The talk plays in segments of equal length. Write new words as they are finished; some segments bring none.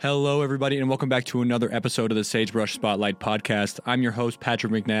Hello, everybody, and welcome back to another episode of the Sagebrush Spotlight Podcast. I'm your host,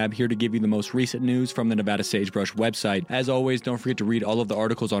 Patrick McNabb, here to give you the most recent news from the Nevada Sagebrush website. As always, don't forget to read all of the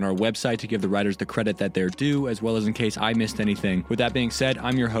articles on our website to give the writers the credit that they're due, as well as in case I missed anything. With that being said,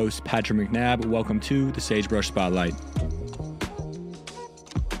 I'm your host, Patrick McNabb. Welcome to the Sagebrush Spotlight.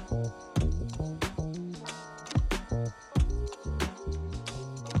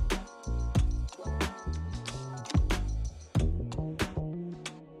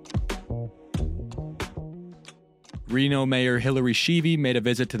 Reno Mayor Hillary Sheevy made a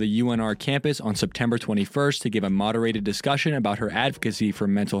visit to the UNR campus on September 21st to give a moderated discussion about her advocacy for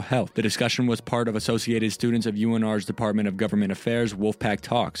mental health. The discussion was part of Associated Students of UNR's Department of Government Affairs Wolfpack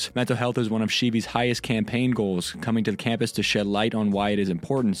Talks. Mental health is one of Sheevy's highest campaign goals, coming to the campus to shed light on why it is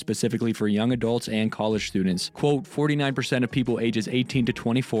important, specifically for young adults and college students. Quote, 49% of people ages 18 to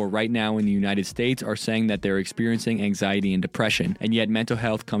 24 right now in the United States are saying that they're experiencing anxiety and depression, and yet mental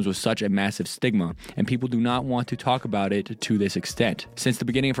health comes with such a massive stigma, and people do not want to talk about it to this extent. Since the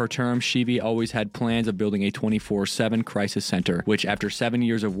beginning of her term, Sheevy always had plans of building a 24/7 crisis center, which after 7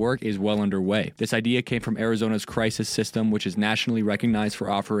 years of work is well underway. This idea came from Arizona's crisis system, which is nationally recognized for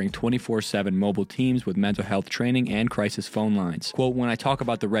offering 24/7 mobile teams with mental health training and crisis phone lines. Quote, when I talk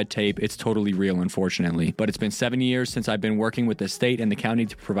about the red tape, it's totally real, unfortunately, but it's been 7 years since I've been working with the state and the county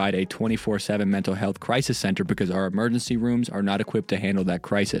to provide a 24/7 mental health crisis center because our emergency rooms are not equipped to handle that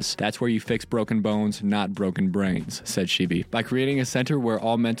crisis. That's where you fix broken bones, not broken brains, said Sheevy. By creating a center where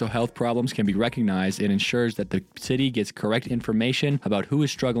all mental health problems can be recognized, it ensures that the city gets correct information about who is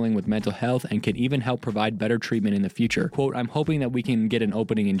struggling with mental health and can even help provide better treatment in the future. Quote, I'm hoping that we can get an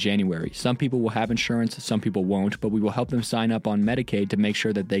opening in January. Some people will have insurance, some people won't, but we will help them sign up on Medicaid to make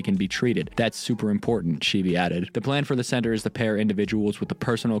sure that they can be treated. That's super important, Sheevy added. The plan for the center is to pair individuals with a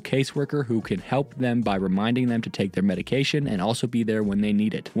personal caseworker who can help them by reminding them to take their medication and also be there when they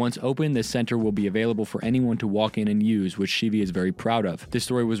need it. Once open, this center will be available for anyone to walk in and use, which Sheevy is very proud of. This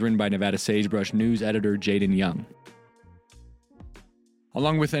story was written by Nevada Sagebrush news editor Jaden Young.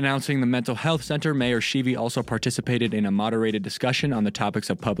 Along with announcing the Mental Health Center, Mayor Sheevy also participated in a moderated discussion on the topics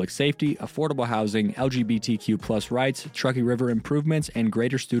of public safety, affordable housing, LGBTQ+ rights, Truckee River improvements, and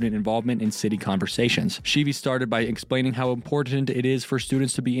greater student involvement in city conversations. Sheevy started by explaining how important it is for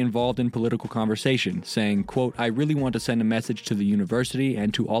students to be involved in political conversation, saying, quote, I really want to send a message to the university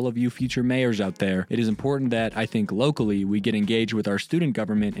and to all of you future mayors out there. It is important that I think locally we get engaged with our student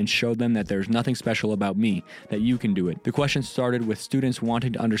government and show them that there's nothing special about me, that you can do it. The question started with students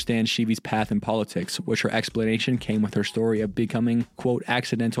wanting to understand Sheevy's path in politics, which her explanation came with her story of becoming, quote,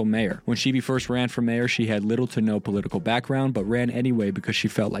 accidental mayor. When Sheevy first ran for mayor, she had little to no political background, but ran anyway because she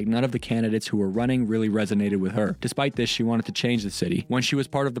felt like none of the candidates who were running really resonated with her. Despite this, she wanted to change the city. When she was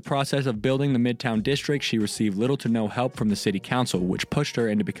part of the process of building the Midtown District, she received little to no help from the city council, which pushed her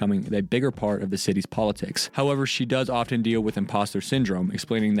into becoming a bigger part of the city's politics. However, she does often deal with imposter syndrome,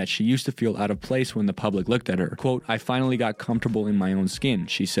 explaining that she used to feel out of place when the public looked at her. Quote, I finally got comfortable in my own skin,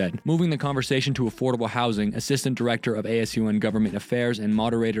 she said. Moving the conversation to affordable housing, Assistant Director of ASUN Government Affairs and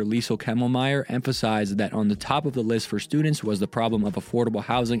moderator Liesl Kemmelmeyer emphasized that on the top of the list for students was the problem of affordable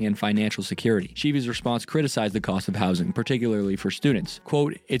housing and financial security. Sheevy's response criticized the cost of housing, particularly for students.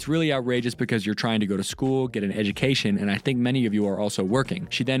 Quote, it's really outrageous because you're trying to go to school, get an education, and I think many of you are also working.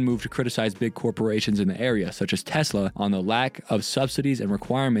 She then moved to criticize big corporations in the area, such as Tesla, on the lack of subsidies and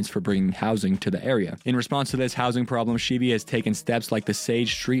requirements for bringing housing to the area. In response to this housing problem, Sheevy has taken steps like the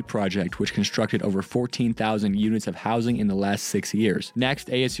Sage Street Project, which constructed over 14,000 units of housing in the last 6 years. Next,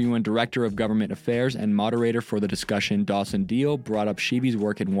 ASUN Director of Government Affairs and moderator for the discussion, Dawson Deal, brought up Sheevy's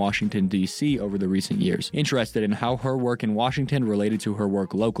work in Washington, D.C. over the recent years, interested in how her work in Washington related to her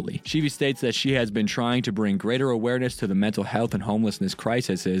work locally. Sheevy states that she has been trying to bring greater awareness to the mental health and homelessness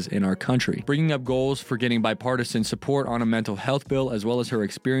crises in our country, bringing up goals for getting bipartisan support on a mental health bill, as well as her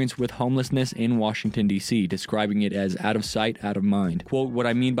experience with homelessness in Washington, D.C., describing it as out of sight, out of mind. Quote, what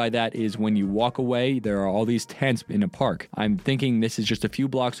I mean by that is when you walk away, there are all these tents in a park. I'm thinking this is just a few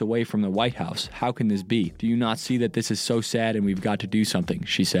blocks away from the White House. How can this be? Do you not see that this is so sad and we've got to do something,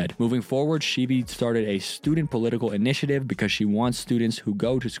 she said. Moving forward, Sheevy started a student political initiative because she wants students who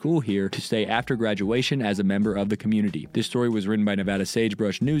go to school here to stay after graduation as a member of the community. This story was written by Nevada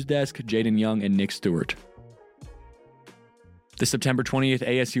Sagebrush News Desk, Jaden Young, and Nick Stewart. The September 20th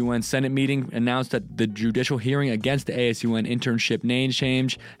ASUN Senate meeting announced that the judicial hearing against the ASUN internship name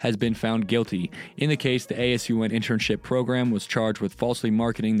change has been found guilty. In the case, the ASUN internship program was charged with falsely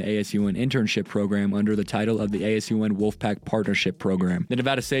marketing the ASUN internship program under the title of the ASUN Wolfpack Partnership Program. The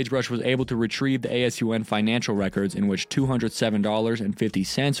Nevada Sagebrush was able to retrieve the ASUN financial records in which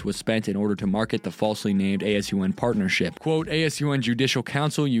 $207.50 was spent in order to market the falsely named ASUN partnership. Quote, ASUN Judicial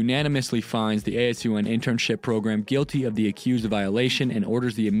Council unanimously finds the ASUN internship program guilty of the accused violation and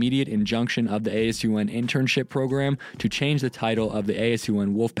orders the immediate injunction of the ASUN internship program to change the title of the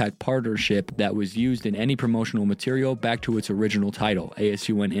ASUN Wolfpack Partnership that was used in any promotional material back to its original title,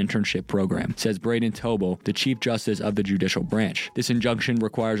 ASUN Internship Program, says Braden Tobel, the Chief Justice of the Judicial Branch. This injunction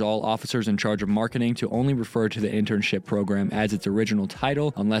requires all officers in charge of marketing to only refer to the internship program as its original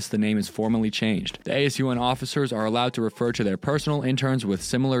title unless the name is formally changed. The ASUN officers are allowed to refer to their personal interns with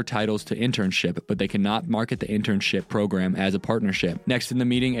similar titles to internship, but they cannot market the internship program as a partnership. Next in the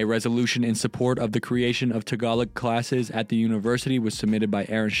meeting, a resolution in support of the creation of Tagalog classes at the university was submitted by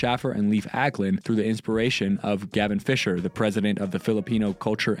Aaron Schaffer and Leif Acklin through the inspiration of Gavin Fisher, the president of the Filipino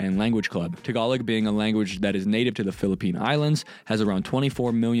Culture and Language Club. Tagalog, being a language that is native to the Philippine Islands, has around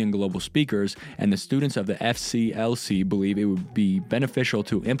 24 million global speakers, and the students of the FCLC believe it would be beneficial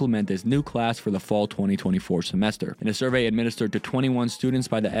to implement this new class for the fall 2024 semester. In a survey administered to 21 students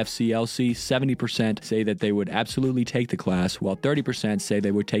by the FCLC, 70% say that they would absolutely take the class, while 30% say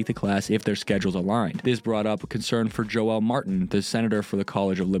they would take the class if their schedules aligned. This brought up a concern for Joel Martin, the senator for the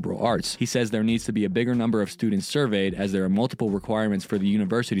College of Liberal Arts. He says there needs to be a bigger number of students surveyed, as there are multiple requirements for the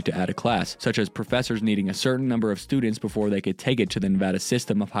university to add a class, such as professors needing a certain number of students before they could take it to the Nevada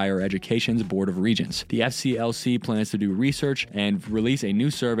System of Higher Education's Board of Regents. The FCLC plans to do research and release a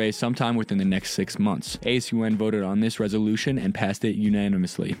new survey sometime within the next 6 months. ASUN voted on this resolution and passed it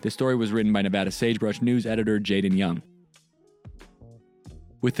unanimously. The story was written by Nevada Sagebrush News editor Jaden Young.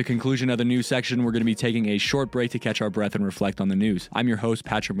 With the conclusion of the news section, we're going to be taking a short break to catch our breath and reflect on the news. I'm your host,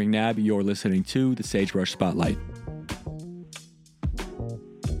 Patrick McNabb. You're listening to the Sagebrush Spotlight.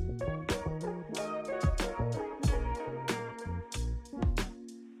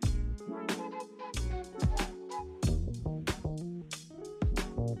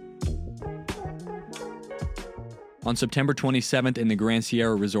 On September 27th in the Grand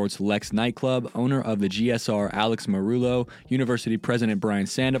Sierra Resort's Lex nightclub, owner of the GSR Alex Marullo, University President Brian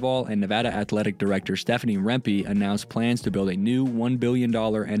Sandoval, and Nevada Athletic Director Stephanie Rempe announced plans to build a new $1 billion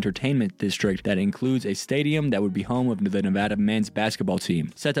entertainment district that includes a stadium that would be home of the Nevada men's basketball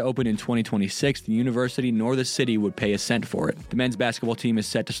team. Set to open in 2026, the university nor the city would pay a cent for it. The men's basketball team is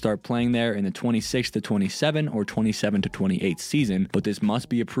set to start playing there in the 26-27 or 27-28 season, but this must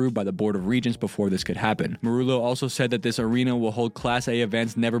be approved by the Board of Regents before this could happen. Marullo also said that this arena will hold Class A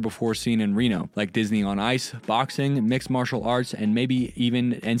events never before seen in Reno, like Disney on Ice, boxing, mixed martial arts, and maybe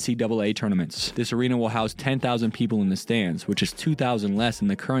even NCAA tournaments. This arena will house 10,000 people in the stands, which is 2,000 less than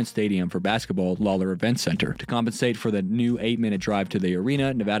the current stadium for basketball, Lawler Event Center. To compensate for the new 8-minute drive to the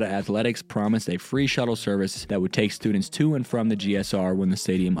arena, Nevada Athletics promised a free shuttle service that would take students to and from the GSR when the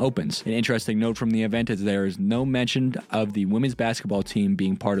stadium opens. An interesting note from the event is there is no mention of the women's basketball team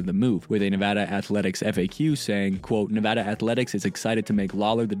being part of the move, with a Nevada Athletics FAQ saying, quote, Nevada Athletics is excited to make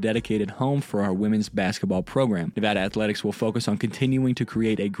Lawler the dedicated home for our women's basketball program. Nevada Athletics will focus on continuing to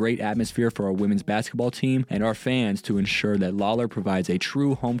create a great atmosphere for our women's basketball team and our fans to ensure that Lawler provides a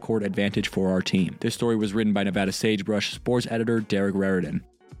true home court advantage for our team. This story was written by Nevada Sagebrush sports editor Derek Raridan.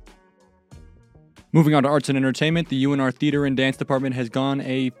 Moving on to arts and entertainment, the UNR Theater and Dance Department has gone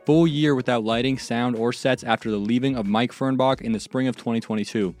a full year without lighting, sound, or sets after the leaving of Mike Fernbach in the spring of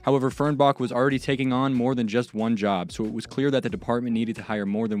 2022. However, Fernbach was already taking on more than just one job, so it was clear that the department needed to hire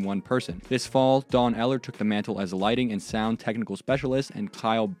more than one person. This fall, Dawn Eller took the mantle as lighting and sound technical specialist, and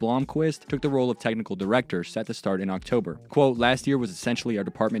Kyle Blomquist took the role of technical director, set to start in October. Quote, last year was essentially our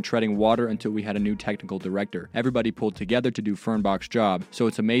department treading water until we had a new technical director. Everybody pulled together to do Fernbach's job, so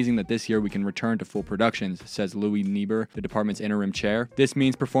it's amazing that this year we can return to full productions, says Louis Niebuhr, the department's interim chair. This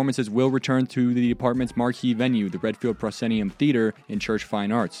means performances will return to the department's marquee venue, the Redfield Proscenium Theater in Church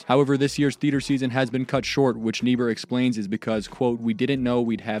Fine Arts. However, this year's theater season has been cut short, which Niebuhr explains is because, quote, we didn't know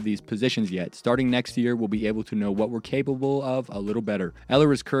we'd have these positions yet. Starting next year, we'll be able to know what we're capable of a little better.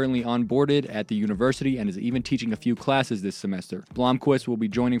 Eller is currently onboarded at the university and is even teaching a few classes this semester. Blomquist will be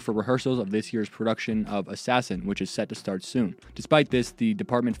joining for rehearsals of this year's production of Assassin, which is set to start soon. Despite this, the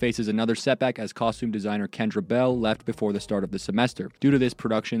department faces another setback as costume designer Kendra Bell left before the start of the semester. Due to this,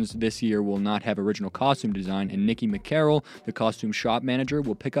 productions this year will not have original costume design, and Nikki McCarroll, the costume shop manager,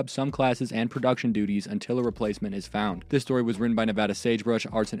 will pick up some classes and production duties until a replacement is found. This story was written by Nevada Sagebrush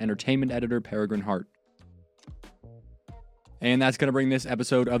arts and entertainment editor Peregrine Hart. And that's going to bring this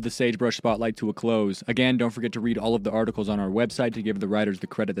episode of the Sagebrush Spotlight to a close. Again, don't forget to read all of the articles on our website to give the writers the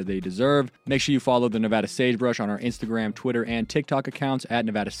credit that they deserve. Make sure you follow the Nevada Sagebrush on our Instagram, Twitter, and TikTok accounts at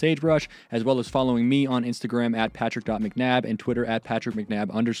Nevada Sagebrush, as well as following me on Instagram at patrick.mcnab and Twitter at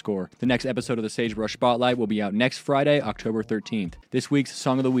patrickmcnab_. The next episode of the Sagebrush Spotlight will be out next Friday, October 13th. This week's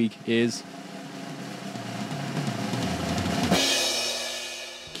Song of the Week is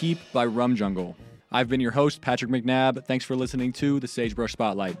Keep by Rum Jungle. I've been your host, Patrick McNabb. Thanks for listening to the Sagebrush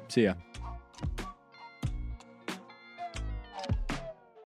Spotlight. See ya.